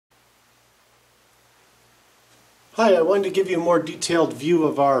Hi, I wanted to give you a more detailed view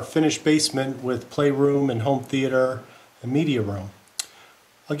of our finished basement with playroom and home theater and media room.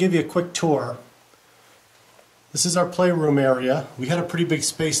 I'll give you a quick tour. This is our playroom area. We had a pretty big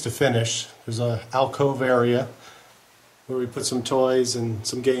space to finish. There's an alcove area where we put some toys and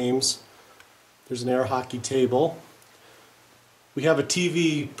some games. There's an air hockey table. We have a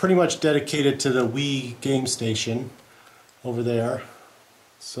TV pretty much dedicated to the Wii game station over there.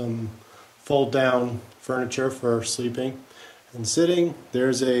 Some fold down furniture for sleeping and sitting.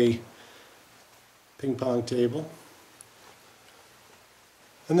 There's a ping pong table.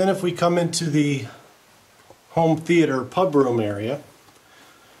 And then if we come into the home theater pub room area,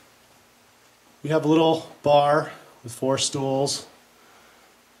 we have a little bar with 4 stools,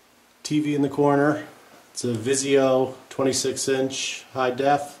 TV in the corner. It's a Vizio 26-inch high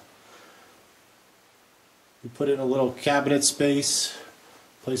def. We put in a little cabinet space,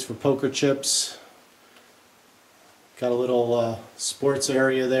 place for poker chips. Got a little sports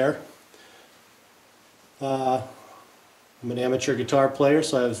area there. I'm an amateur guitar player,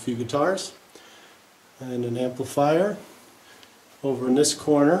 so I have a few guitars and an amplifier. Over in this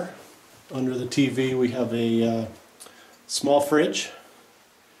corner, under the TV, we have a small fridge.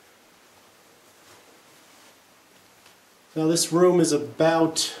 Now this room is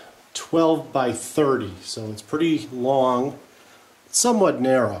about 12 by 30, so it's pretty long, somewhat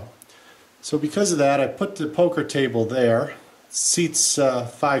narrow. So because of that, I put the poker table there. It seats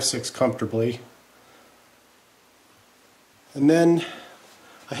 5-6 comfortably. And then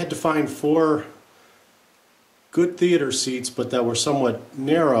I had to find 4 good theater seats, but that were somewhat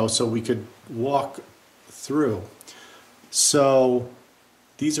narrow so we could walk through. So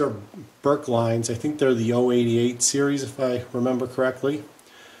these are Berklines. I think they're the 088 series if I remember correctly.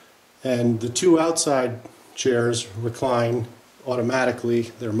 And the 2 outside chairs recline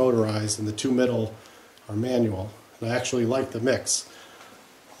automatically. They're motorized, and the 2 middle are manual. And I actually like the mix.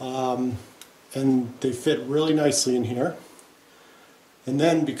 And they fit really nicely in here. And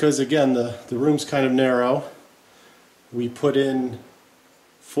then, because again the room's kind of narrow, we put in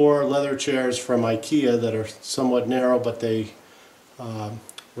 4 leather chairs from IKEA that are somewhat narrow, but they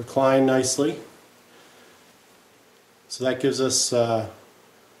recline nicely. So that gives us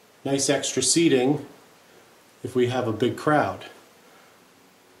nice extra seating if we have a big crowd.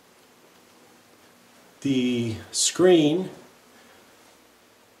 The screen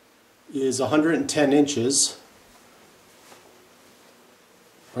is 110 inches.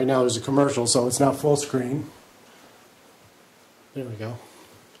 Right now there's a commercial, so it's not full screen. There we go.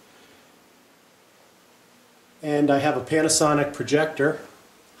 And I have a Panasonic projector,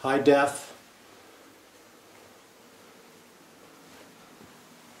 high def.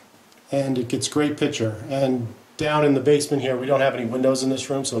 And it gets great picture. And down in the basement here, we don't have any windows in this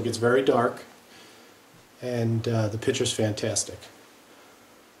room, so it gets very dark. And the picture's fantastic.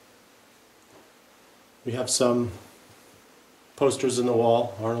 We have some posters in the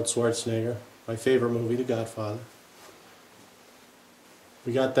wall. Arnold Schwarzenegger, my favorite movie, The Godfather.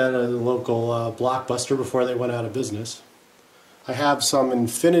 We got that at a local Blockbuster before they went out of business. I have some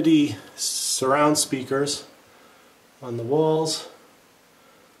Infinity surround speakers on the walls.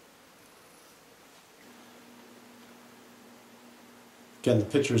 Again, the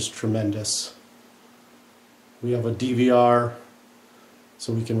picture is tremendous. We have a DVR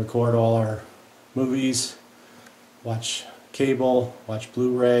so we can record all our movies, watch cable, watch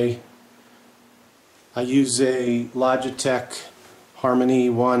Blu-ray. I use a Logitech Harmony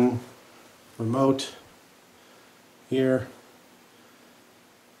One remote here.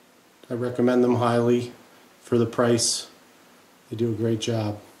 I recommend them highly for the price. They do a great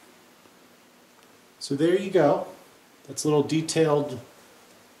job. So there you go. That's a little detailed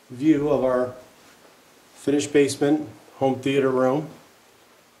view of our finished basement home theater room.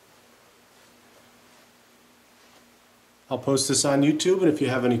 I'll post this on YouTube, and if you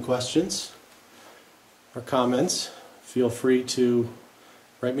have any questions or comments, feel free to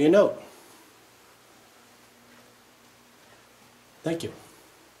write me a note. Thank you.